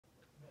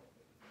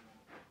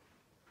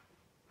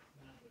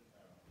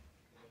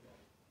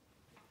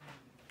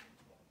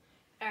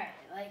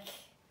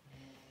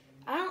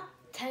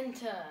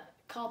to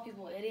call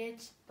people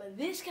idiots, but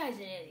this guy's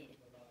an idiot.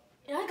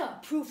 And I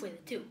got proof with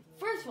it too.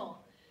 First of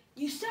all,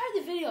 you started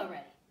the video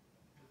already.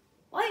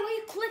 Why are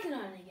you clicking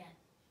on it again?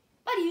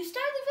 Buddy, you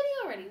started the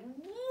video already.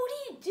 What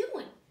are you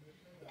doing?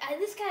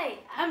 This guy,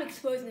 I'm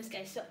exposing this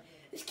guy. So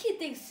this kid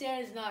thinks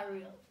Santa's not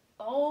real.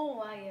 Oh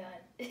my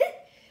god.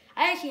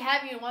 I actually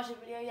haven't even watched the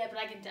video yet, but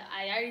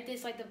I already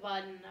disliked the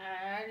button.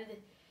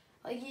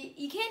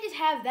 You can't just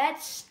have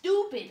that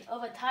stupid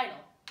of a title.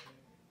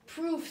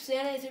 Proof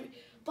Santa isn't...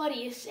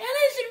 Buddy, if Santa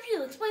isn't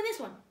real, explain this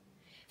one.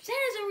 If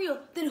Santa isn't real,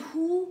 then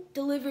who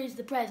delivers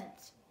the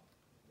presents?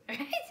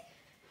 Alright?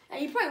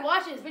 And you're probably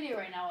watching this video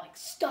right now like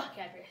stuck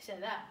after I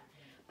said that.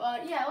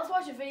 But yeah, let's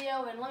watch the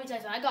video and let me tell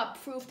you something. I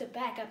got proof to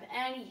back up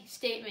any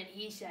statement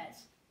he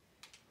says.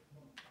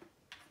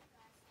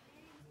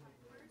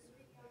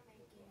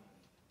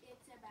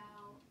 It's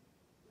about,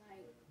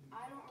 like,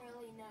 I don't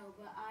really know,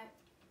 but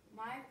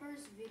my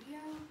first video...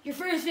 Your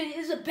first video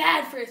is a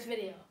bad first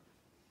video.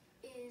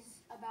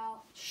 Is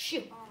about...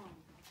 Shoot.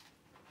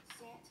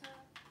 Santa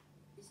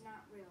is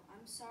not real.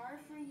 I'm sorry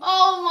for you.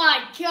 Oh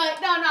my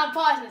god. No, I'm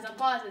pausing this.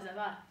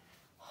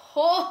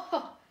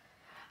 Oh,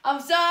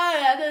 I'm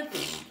sorry.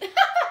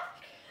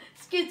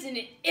 This kid's an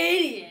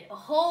idiot.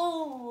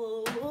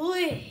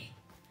 Holy.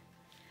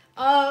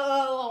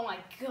 Oh my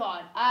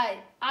god. I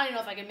don't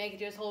know if I can make it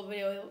through this whole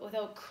video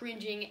without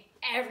cringing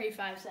every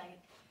 5 seconds.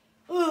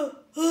 Get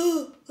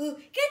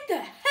the heck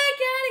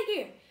out of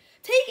here.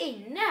 Take a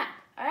nap,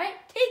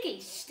 alright? Take a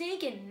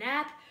stinking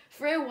nap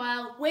for a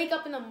while. Wake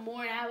up in the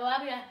morning. Have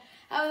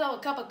a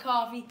cup of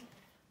coffee.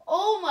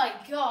 Oh my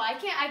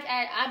god.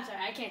 I'm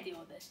sorry. I can't deal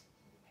with this.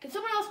 Can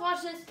someone else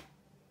watch this?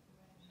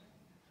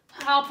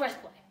 I'll press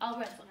play.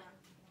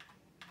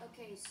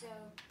 Okay, so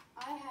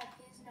I have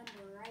his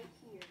number right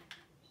here.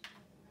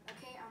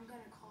 Okay, I'm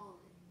gonna call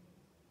it.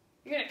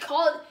 You're gonna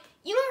call it?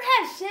 You don't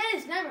have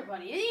Santa's number,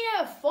 buddy. You didn't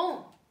have a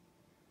phone.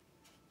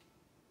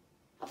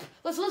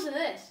 Let's listen to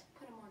this.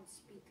 Put him on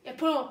speaker. Yeah,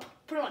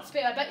 put him on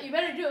speaker. I bet you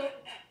better do it.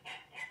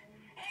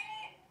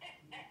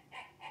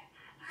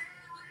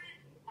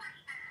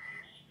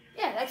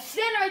 Yeah, that's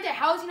Santa right there.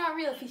 How is he not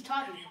real if he's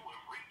talking?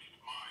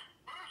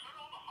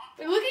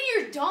 Wait, look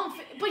at your dumb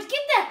face. But get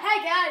the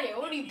heck out of here.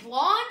 What are you,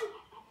 blonde?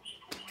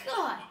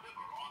 God.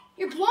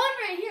 You're blonde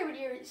right here, but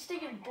you're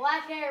sticking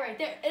black hair right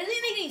there. It doesn't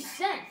make any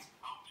sense.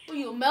 What are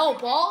you, a Mel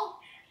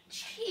Ball?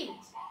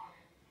 Jeez.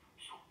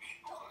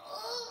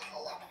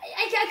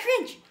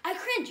 I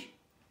cringe.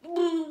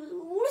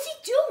 What is he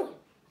doing?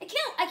 I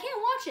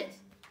can't watch this.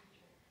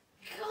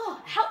 God,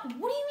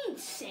 what do you mean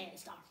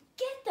Santa's not?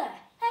 Get the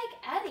heck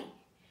out of here.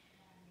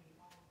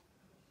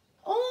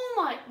 Oh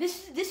my,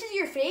 this is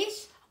your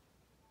face?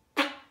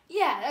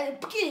 Yeah,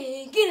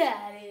 get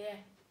out of here.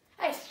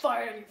 I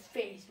farted on your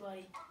face,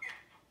 buddy.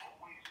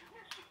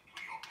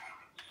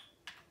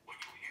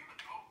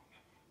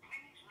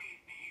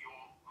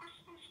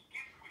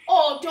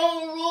 Oh,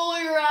 don't roll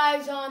your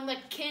eyes on the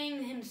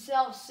king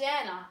himself,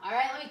 Santa. All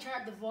right, let me turn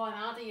up the volume.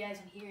 I don't think you guys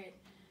can hear it.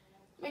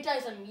 Let me tell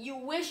you something. You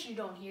wish you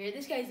don't hear it.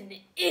 This guy's an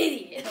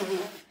idiot.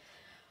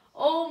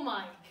 Oh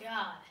my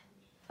god.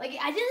 Like,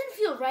 I didn't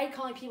feel right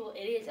calling people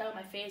idiots out of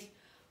my face.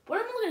 But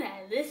I'm looking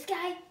at this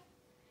guy.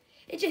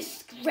 It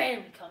just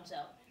randomly comes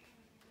out.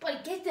 Buddy,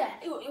 get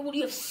that. What, do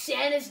you have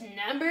Santa's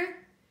number?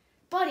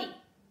 Buddy,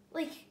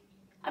 like,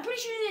 I'm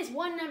pretty sure he has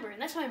one number,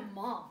 and that's my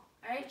mom.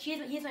 Alright? He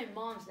has my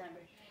mom's number.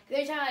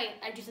 Every time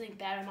I do something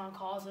bad, my mom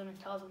calls him and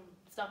tells him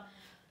stuff.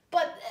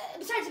 But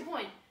besides the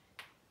point,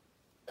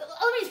 let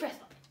me just press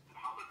button.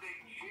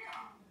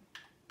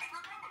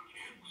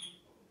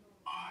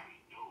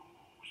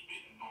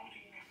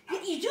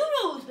 You do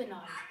know who's been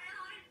naughty.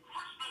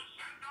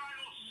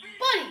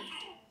 Buddy!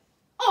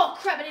 Oh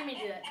crap, I didn't mean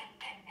to do that.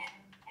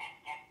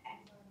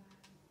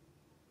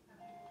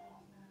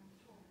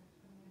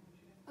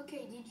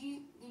 Okay, did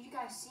you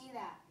guys see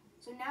that?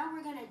 So now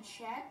we're gonna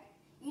check.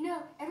 You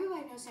know,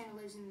 everybody knows Santa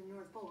lives in the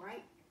North Pole,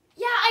 right?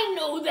 Yeah, I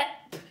know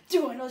that.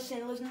 Do I know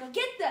Santa lives in the North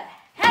Pole? Get the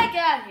heck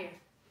out of here.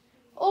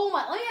 Oh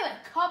my, let me have a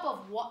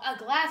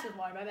glass of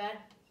water, my bad.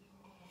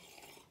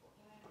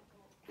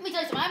 Let me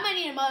tell you something, I might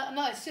need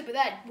another sip of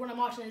that when I'm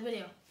watching this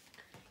video.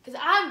 Because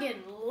I'm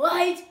getting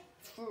light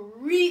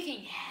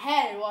freaking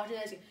headed watching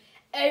this.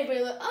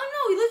 Everybody oh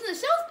no, he lives in the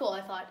South Pole,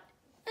 I thought.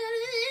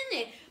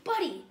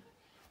 Buddy,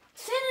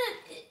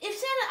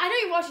 I know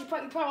you're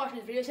probably watching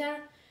this video,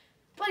 Santa.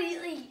 Buddy,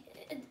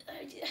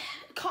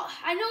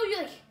 I know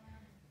you're like,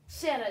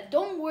 Santa,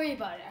 don't worry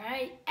about it,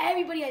 alright?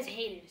 Everybody has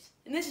haters.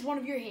 And this is one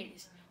of your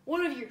haters.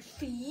 One of your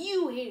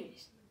few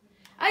haters.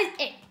 Hey,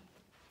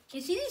 can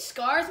you see these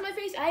scars on my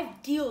face?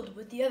 I've dealt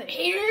with the other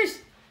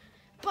haters.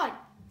 But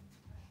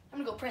I'm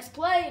gonna go press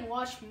play and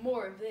watch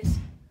more of this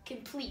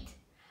complete.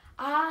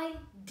 I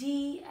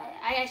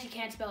actually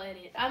can't spell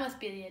idiot. I must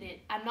be the idiot.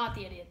 I'm not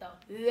the idiot though.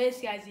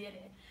 This guy's the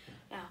idiot.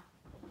 Now,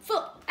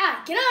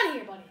 get out of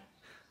here, buddy.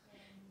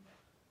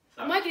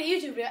 I'm making a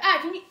YouTube video.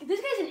 This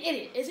guy's an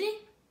idiot, isn't he?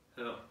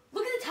 Who?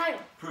 Look at the title.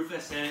 Proof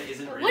that Santa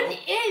isn't real? What an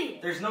idiot!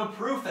 There's no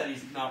proof that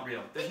he's not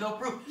real. There's no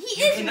proof. He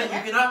is real. You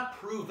cannot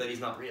prove that he's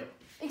not real.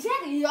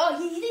 Exactly. Oh,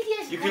 he thinks he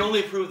has. You can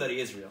only prove that he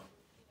is real.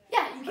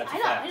 Yeah, you can.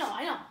 I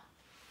know.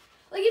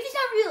 Like if he's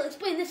not real,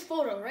 explain this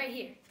photo right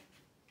here.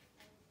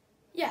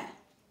 Yeah.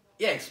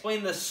 Yeah,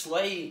 explain the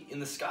sleigh in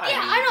the sky.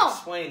 Yeah, I know.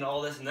 Explain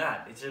all this and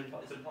that. It's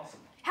impossible.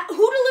 Who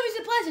delivers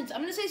the presents?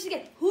 I'm gonna say this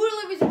again. Who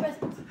delivers the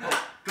presents?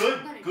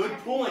 Good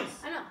point.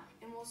 I know.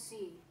 And we'll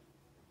see.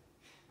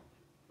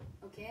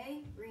 Okay,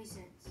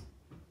 recents.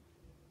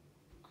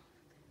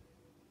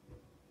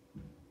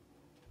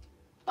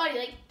 Buddy,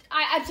 like,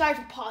 I'm sorry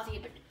for pausing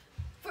it,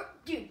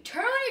 but dude,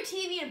 turn on your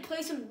TV and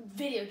play some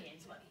video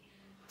games, buddy.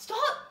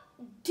 Stop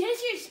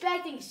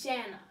disrespecting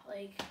Santa.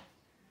 Like,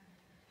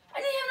 I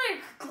need to have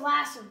a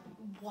glass of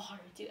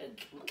water,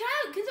 dude.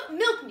 Can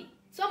milk me?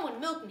 Someone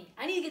milk me.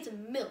 I need to get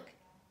some milk.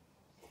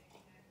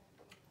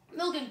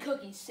 Milk and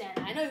cookies,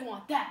 Santa. I know you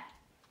want that.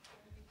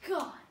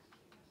 God.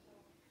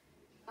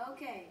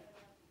 Okay.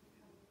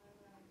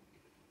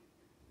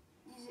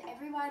 Does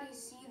everybody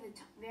see the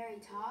very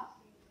top?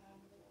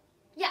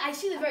 Yeah, I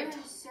see the very I'm top.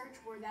 gonna search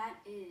where that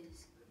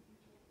is.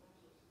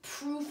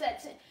 Proof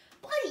that's it.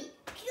 Buddy,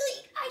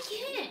 really, I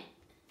can't.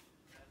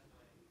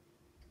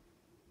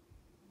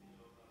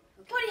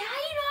 Okay. Buddy,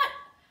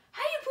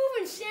 how you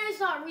proving Santa's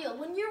not real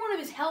when you're one of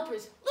his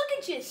helpers? Look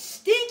at your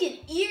stinking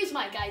ears,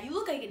 my guy. You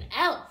look like an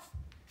elf.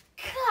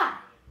 God.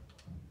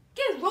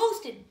 Get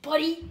roasted,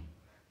 buddy.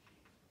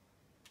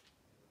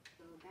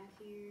 Go back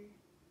here.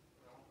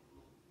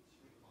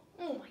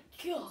 Oh my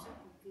god. So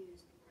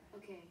confused.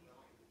 Okay.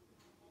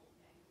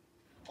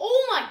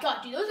 Oh my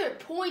god, dude, those are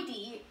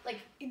pointy ears. Like,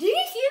 did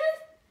you see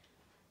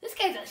this? This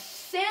guy's a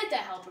Santa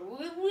helper.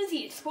 What is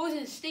he, exposing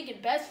his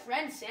stinking best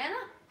friend,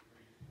 Santa?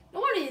 No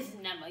wonder he's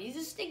an Emma. He's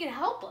a stinking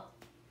helper.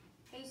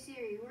 Hey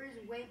Siri, where's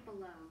Wait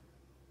Below?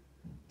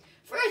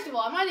 First of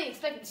all, I'm not even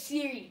expecting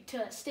Siri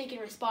to stinking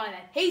respond to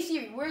that. Hey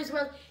Siri, where's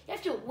Will? You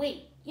have to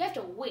wait. You have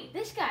to wait.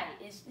 This guy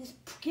is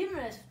giving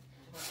us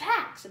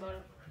facts about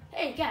him.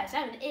 Hey guys,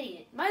 I'm an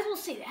idiot. Might as well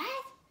say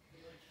that.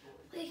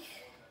 Like,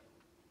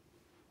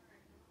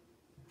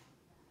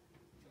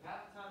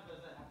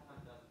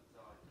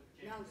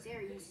 No,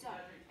 Siri, you suck.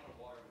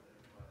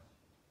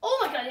 oh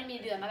my god, I didn't mean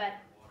to do that. My bad.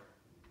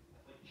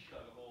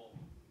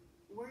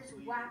 Where's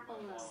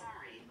Wapalo?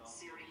 Sorry,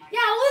 Siri. Yeah,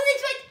 I wasn't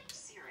expecting.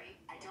 Siri,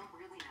 I don't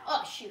really know.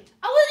 Oh shoot,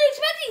 I wasn't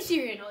expecting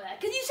Siri to know that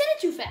because you said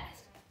it too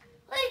fast.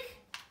 Like,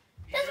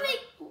 doesn't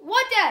make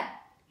what, Dad?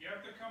 You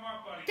have to come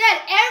up, buddy.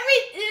 Dad,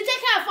 it's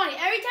kind of funny.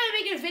 Every time I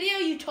make a video,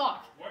 you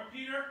talk. What,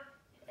 Peter?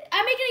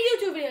 I'm making a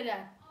YouTube video,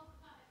 Dad.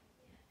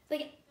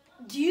 Like,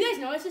 do you guys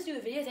notice this through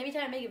the videos? Every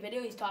time I make a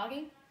video, he's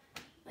talking.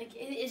 Like,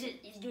 is he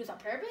doing this on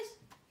purpose?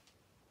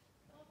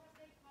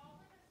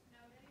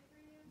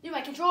 Dude,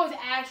 my controller's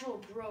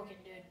actual broken,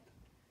 dude.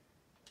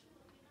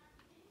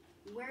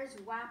 Where's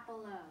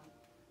Wapalo?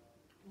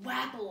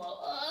 Wapalo.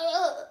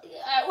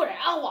 Whatever.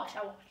 I'll watch.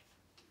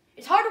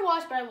 It's hard to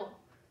watch, but I will.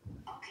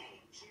 Okay,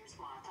 here's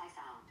what I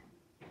found.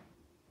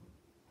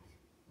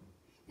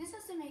 This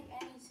doesn't make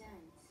any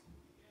sense.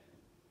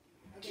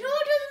 Do you know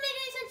what doesn't make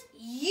any sense?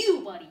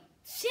 You, buddy.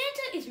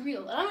 Santa is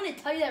real, and I'm going to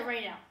tell you that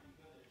right now.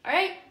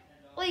 Alright?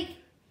 Like,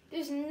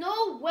 there's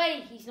no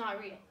way he's not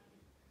real.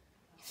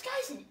 This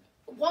guy's an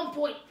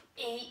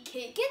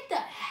 1.8K. Get the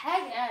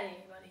heck out of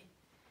here, buddy.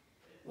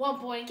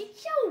 1.8.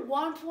 Get your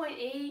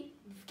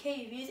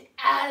 1.8K views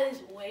out of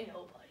this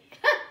window, buddy.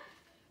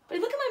 But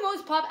look at my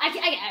most pop. I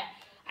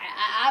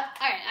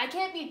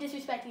can't be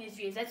disrespecting his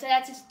views. That's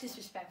just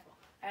disrespectful.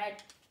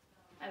 Alright?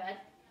 My bad.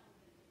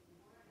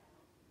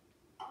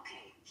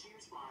 Okay,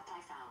 here's what I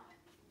found.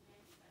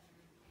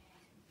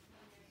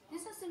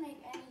 This doesn't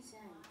make any sense.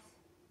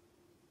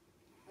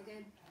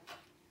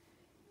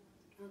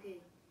 Okay.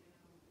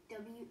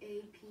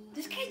 W-A-P.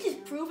 This guy's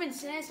just proven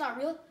Santa's not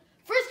real.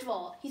 First of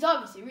all, he's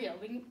obviously real.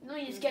 Let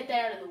me just get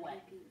that out of the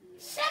way.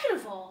 Second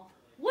of all,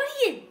 what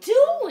are you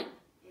doing?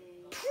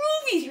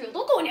 Prove he's real.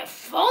 Don't go on your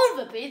phone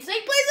for Pete's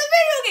sake. Play some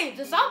video games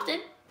or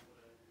something.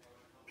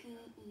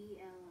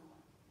 P-E-L-L.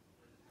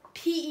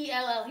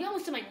 P-E-L-L. He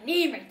almost said my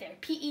name right there.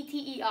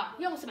 P-E-T-E-R.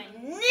 He almost said my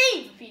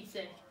name for Pete's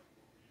sake.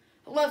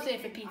 I love saying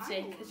it for Pete's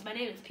sake because my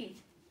name is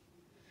Pete.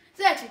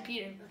 It's actually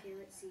Peter. Okay,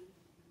 let's see.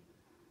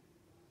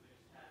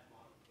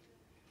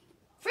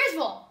 First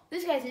of all,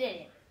 this guy's an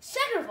idiot.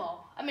 Second of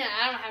all, I mean,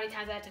 I don't know how many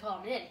times I have to call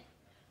him an idiot.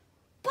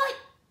 But,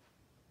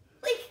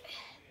 like,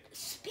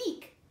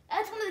 speak.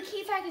 That's one of the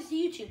key factors to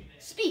YouTube.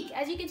 Speak.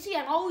 As you can see,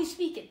 I'm always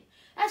speaking.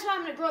 That's why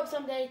I'm going to grow up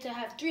someday to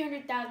have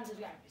 300,000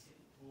 subscribers.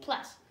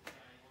 Plus.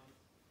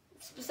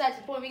 Besides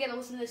the point, we got to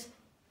listen to this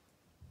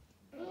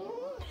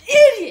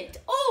idiot.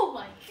 Oh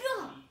my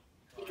god.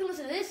 You can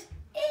listen to this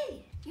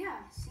idiot.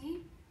 Yeah,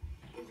 see?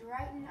 It's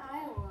right in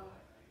Iowa.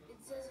 It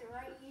says it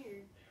right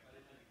here.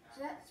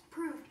 So that's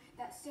proof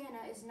that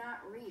Santa is not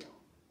real.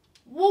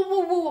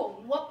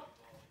 Whoa.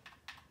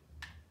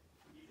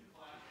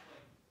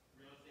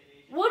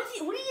 What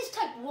did he just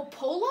type?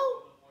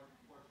 Wapolo?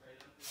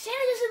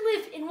 Santa doesn't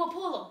live in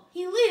Wapolo.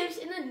 He lives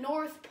in the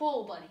North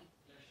Pole, buddy.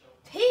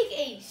 Take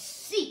a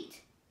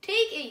seat.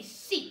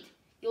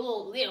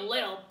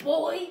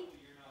 boy.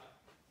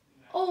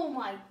 Oh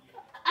my.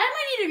 I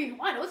might need to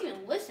rewind. I wasn't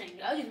even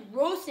listening. I was just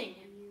roasting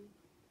him.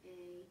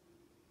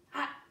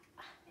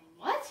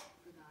 What?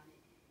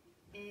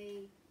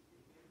 A-P-E.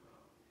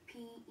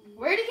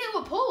 Where did he get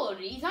Apollo?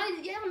 He's not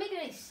making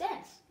any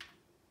sense.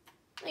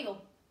 There you go.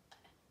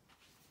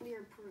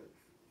 Clear proof.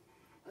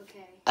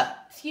 Okay.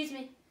 Excuse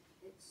me.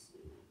 Let's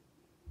see.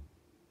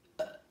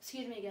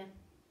 Excuse me again.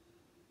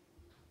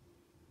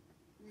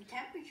 The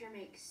temperature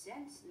makes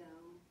sense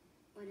though,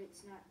 but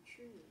it's not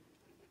true.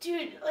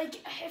 Dude, like,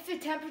 if the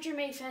temperature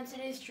makes sense,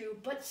 it is true.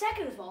 But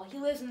second of all, he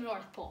lives in the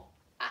North Pole.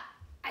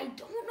 I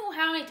don't know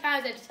how many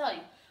times I have to tell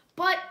you,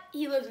 but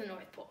he lives in the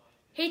North Pole.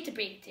 Hate to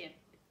break it to him,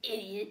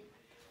 idiot.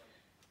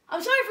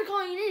 I'm sorry for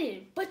calling you an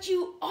idiot, but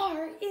you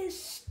are a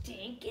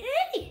stinking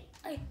idiot.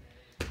 I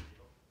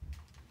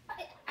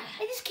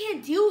just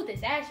can't deal with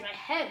this. Actually, my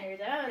head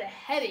hurts. I have a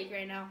headache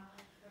right now.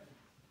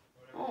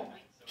 Oh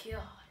my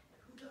god.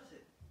 Who does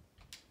it?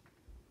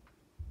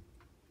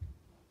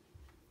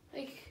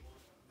 Like,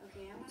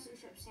 Okay, I'm gonna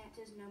search up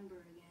Santa's number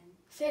again.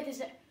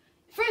 Santa's.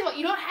 First of all,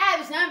 you don't have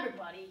his number,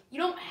 buddy. You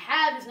don't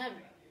have his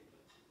number.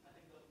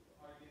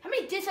 How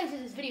many dislikes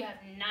does this video have?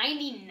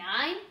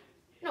 99?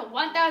 No,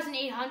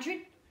 1,800?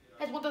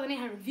 That's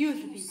 1,800 views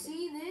for You people.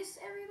 see this,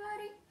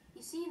 everybody?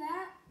 You see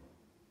that?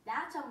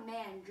 That's a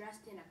man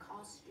dressed in a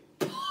costume.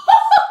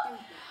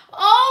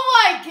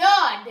 Oh my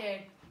god,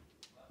 dude.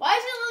 Why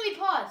isn't it letting me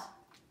pause?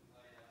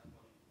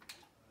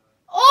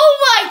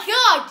 Oh my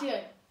god,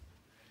 dude.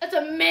 That's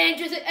a man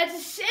dressed as a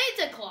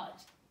Santa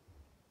Claus.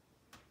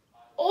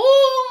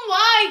 Oh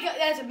my god,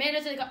 that's a man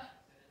dressed in a costume.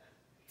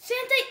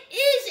 Santa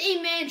is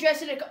a man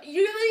dressed in a costume.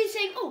 You're really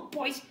saying, oh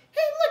boys, hey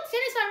look,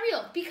 Santa's not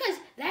real. Because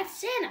that's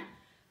Santa.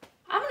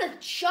 I'm gonna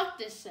chuck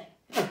this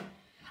thing.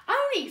 I'm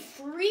gonna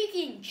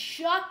freaking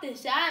chuck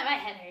this out. My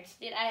head hurts.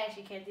 Dude, I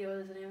actually can't deal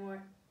with this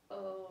anymore.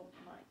 Oh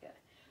my god.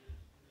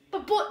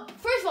 But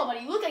first of all,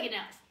 buddy, you look like an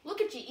elf.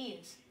 Look at your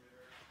ears.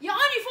 You're on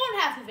your phone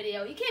half the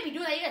video. You can't be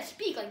doing that. You gotta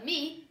speak like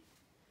me.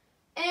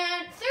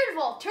 And third of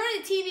all, turn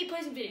on the TV,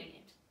 play some video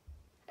games.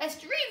 That's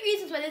 3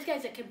 reasons why this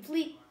guy's a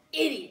complete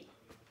idiot.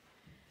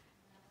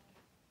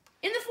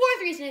 And the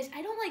 4th reason is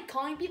I don't like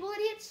calling people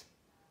idiots.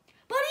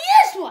 But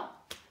he is one.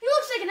 He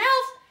looks like an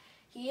elf.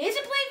 He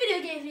isn't playing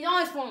video games. He's on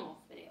his phone all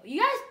video.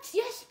 You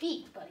guys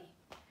speak, buddy.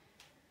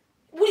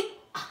 Wait,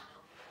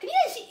 can you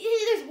guys see?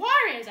 There's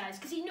water in his eyes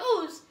because he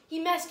knows he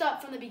messed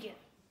up from the beginning.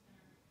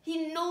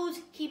 He knows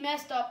he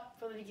messed up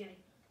from the beginning.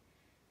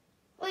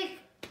 Like,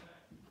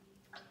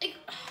 it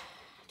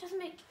doesn't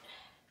make.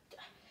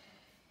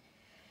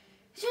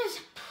 It's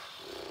just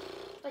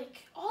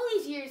like all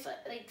these years,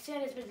 like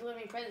Santa's been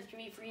delivering presents to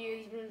me for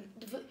years.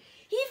 He's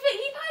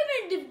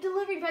probably been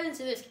delivering presents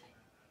to this guy.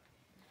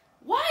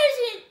 Why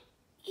doesn't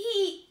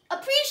he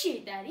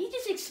appreciate that? He's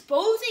just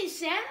exposing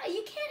Santa.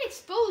 You can't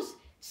expose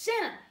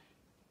Santa.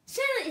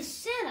 Santa is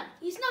Santa.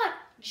 He's not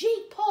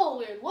Jake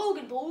Paul or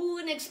Logan Paul who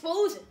wouldn't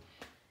expose him.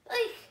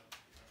 Like,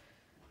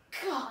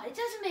 God, it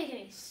doesn't make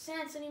any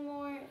sense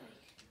anymore.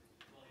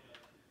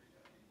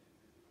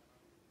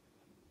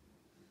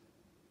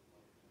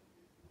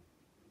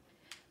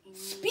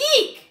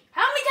 Speak!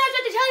 How many times do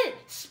I have to tell you?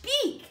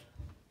 Speak!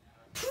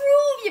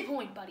 Prove your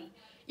point, buddy.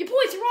 Your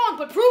point's wrong,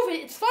 but prove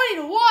it. It's funny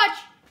to watch.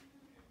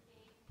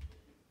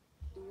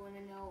 You want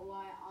to know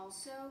why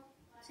also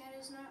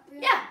Santa's not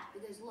real? Yeah.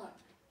 Because look.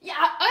 Yeah,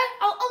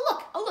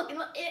 I'll look. And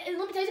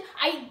let me tell you,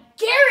 I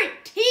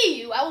guarantee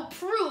you I will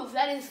prove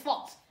that is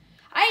false.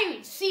 I haven't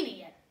even seen it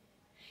yet.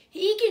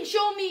 He can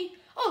show me,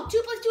 oh,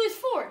 2 + 2 is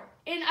 4.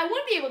 And I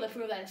wouldn't be able to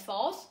prove that it's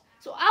false.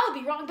 So I would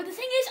be wrong. But the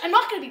thing is, I'm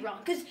not going to be wrong.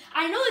 Because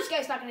I know this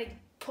guy's not going to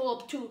pull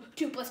up 2 +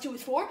 2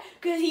 is 4.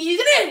 Because he's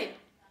an idiot.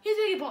 He's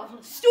an idiot.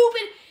 He's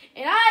stupid.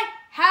 And I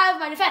have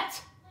my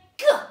defense.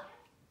 Good.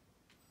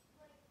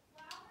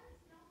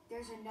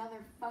 There's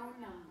another phone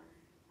number.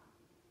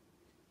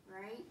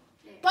 Right?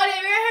 There. Buddy,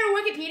 have you ever heard of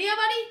Wikipedia,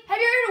 buddy? Have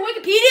you ever heard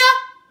of Wikipedia?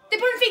 They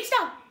put in fake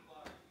stuff.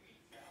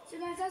 So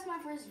guys, that's my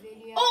first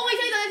video. Oh, wait,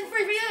 that's the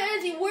first video. That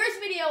is the worst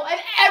video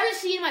I've ever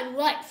seen in my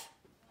life.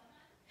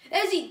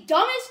 That is the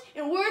dumbest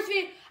and worst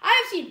video.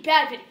 I've seen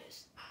bad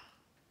videos.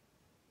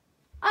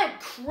 I'm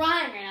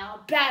crying right now how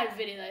bad a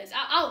video that is.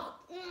 I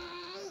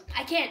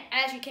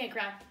actually can't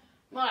cry. I'm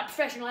not a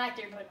professional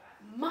actor, but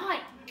my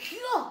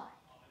God.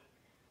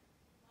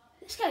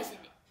 This guy's an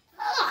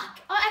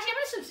actually, I'm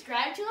going to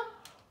subscribe to him.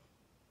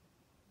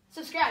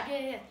 Subscribe,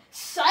 yeah.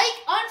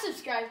 Psych,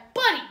 unsubscribe.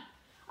 Buddy,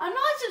 I'm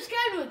not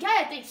subscribed to a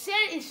guy that thinks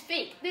Santa is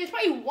fake. There's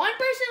probably one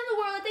person in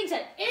the world that thinks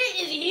that.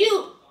 It is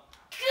you.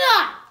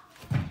 God.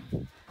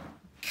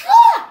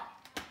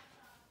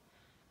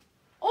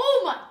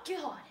 Oh my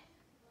God.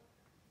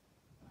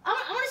 I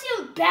want to see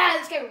how bad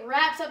this guy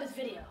wraps up his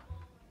video.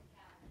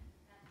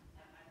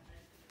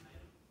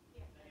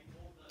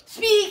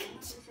 Speak.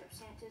 Search up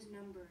Santa's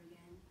number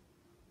again.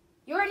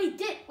 You already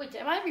did. Wait,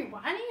 am I rewinding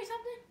or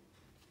something?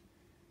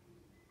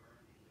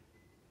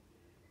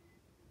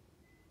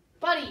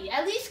 Buddy,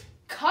 at least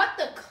cut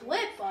the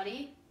clip,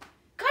 buddy.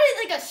 Cut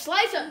it like a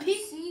slice of You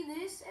pizza. see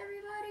this,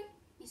 everybody?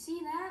 You see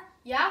that?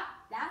 Yeah?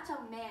 That's a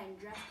man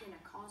dressed in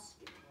a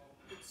costume.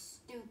 It's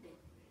stupid.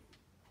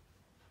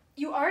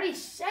 You already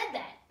said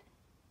that.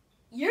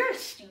 You're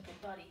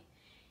stupid, buddy.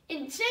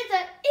 Instead,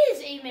 that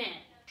is a man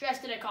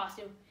dressed in a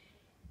costume.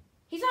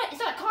 It's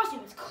not a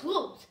costume, it's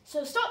clothes.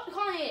 So stop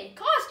calling it a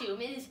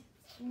costume. It is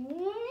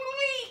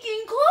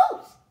freaking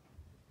clothes.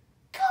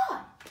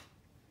 God.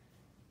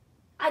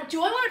 Do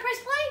I want to press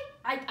play?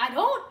 I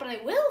don't, but I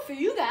will for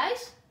you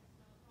guys.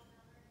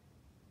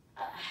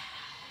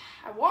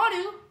 I want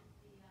to,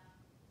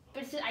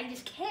 but I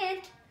just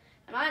can't.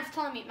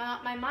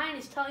 My mind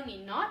is telling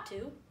me not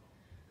to,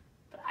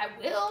 but I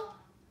will.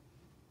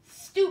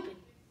 Stupid.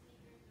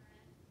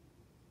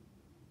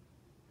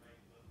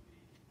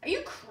 Are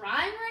you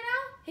crying right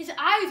now? His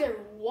eyes are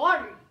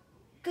watery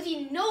because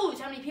he knows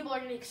how many people are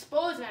going to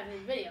expose him after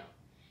this video.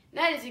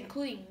 That is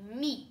including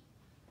me.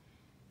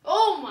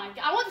 Oh my God!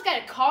 I want this guy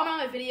to comment on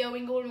my video. We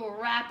can go into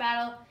a rap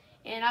battle,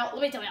 and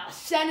let me tell you, I'll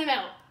send him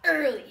out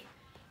early.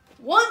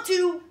 1,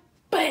 2,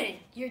 bang!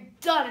 You're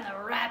done in the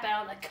rap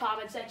battle in the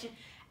comment section.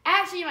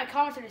 Actually, my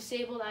comments are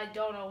disabled. I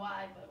don't know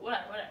why, but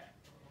whatever.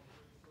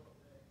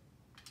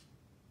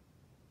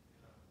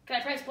 Can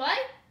I press play?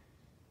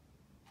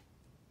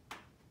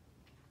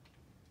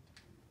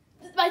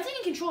 My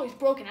thinking controller is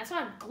broken. That's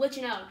why I'm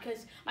glitching out,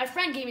 because my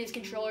friend gave me this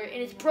controller, and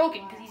it's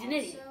broken because he's an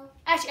idiot.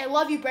 Actually, I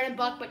love you, Brennan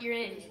Buck, but you're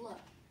an idiot. Look.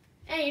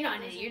 Hey, you're not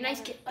an idiot. You're a nice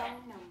kid. Phone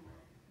number.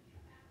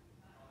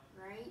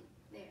 Right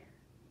there.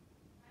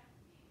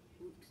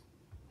 Oops.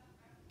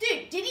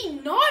 Dude, did he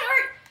not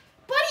hurt?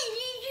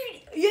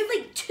 Buddy, you have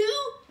like 2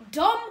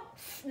 dumb,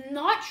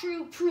 not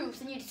true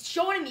proofs, and you're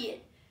showing me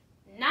it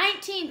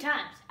 19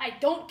 times. I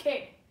don't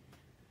care.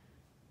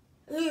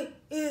 Get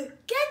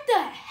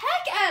the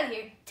heck out of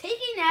here. Take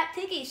a nap,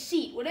 take a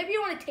seat, whatever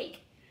you want to take.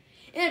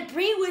 And then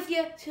bring it with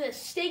you to the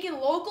stinking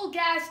local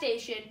gas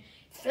station.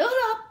 Fill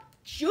it up,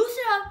 juice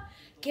it up,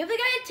 give the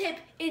guy a tip,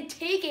 and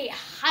take a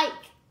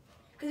hike.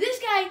 Because this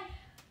guy,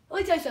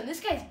 let me tell you something,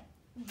 this guy's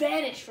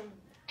vanished from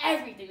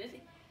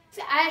everything.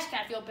 I just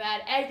kind of feel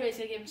bad. Everybody's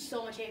going to give him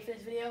so much hate for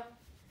this video.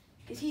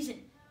 Because he's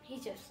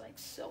just like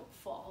so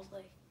false.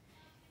 Like,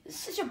 it's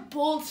such a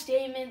bold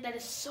statement that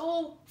is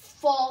so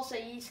false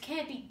that you just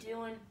can't be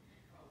doing.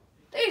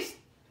 There's,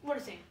 what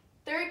is it,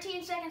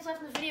 13 seconds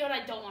left in the video and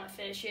I don't want to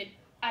finish it.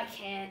 I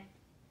can't.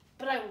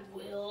 But I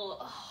will.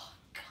 Oh,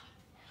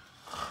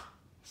 God.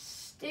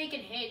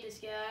 Stinking hate this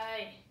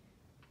guy.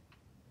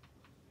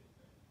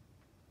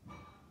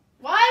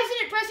 Why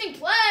isn't it pressing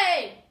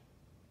play?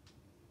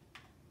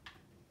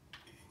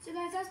 So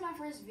guys, that's my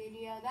first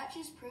video. That's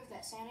just proof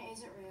that Santa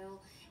isn't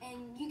real.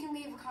 And you can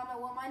leave a comment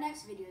what my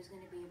next video is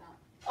going to be about.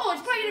 Oh,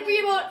 it's probably going to be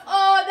about,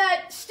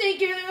 that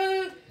stinking,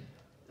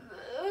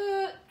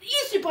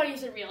 Easter Bunny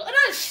isn't real.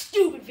 Another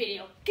stupid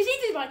video. Because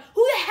Easter Bunny,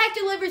 who the heck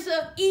delivers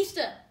the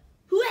Easter?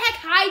 Who the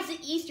heck hides the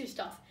Easter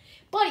stuff?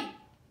 Buddy,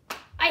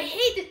 I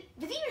hate that.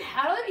 Does he even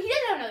have another? He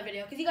doesn't have another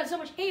video because he got so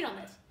much hate on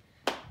this.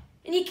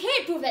 And he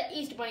can't prove that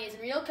Easter Bunny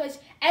isn't real because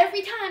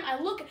every time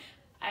I wake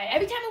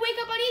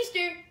up on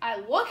Easter, I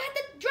look at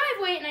the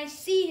driveway and I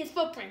see his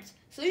footprints.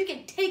 So you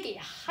can take a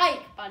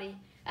hike, buddy.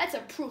 That's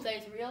a proof that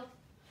he's real.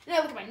 And I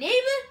look at my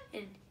neighbor,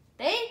 and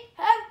they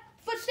have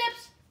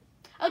footsteps.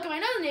 I look at my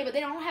other neighbor,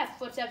 they don't have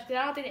footsteps because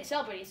I don't think they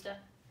celebrate Easter.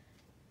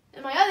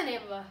 And my other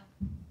neighbor,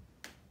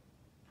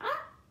 I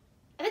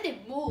think they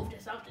moved or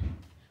something.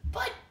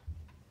 But,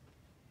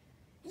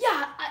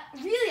 yeah,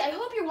 I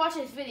hope you're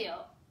watching this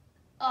video.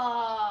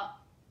 I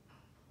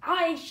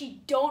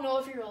actually don't know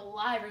if you're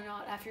alive or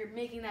not after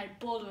making that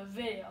bold of a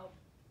video.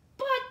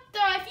 But,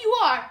 if you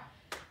are,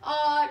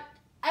 I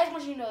just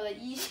want you to know that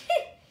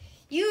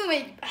you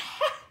made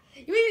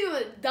me one of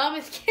the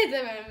dumbest kids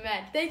I've ever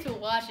met. Thanks for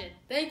watching.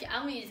 Thank you.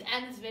 I'm going to just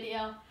end this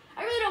video.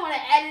 I really don't want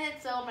to edit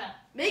it, so I'm going to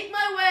make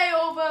my way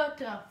over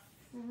to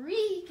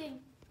freaking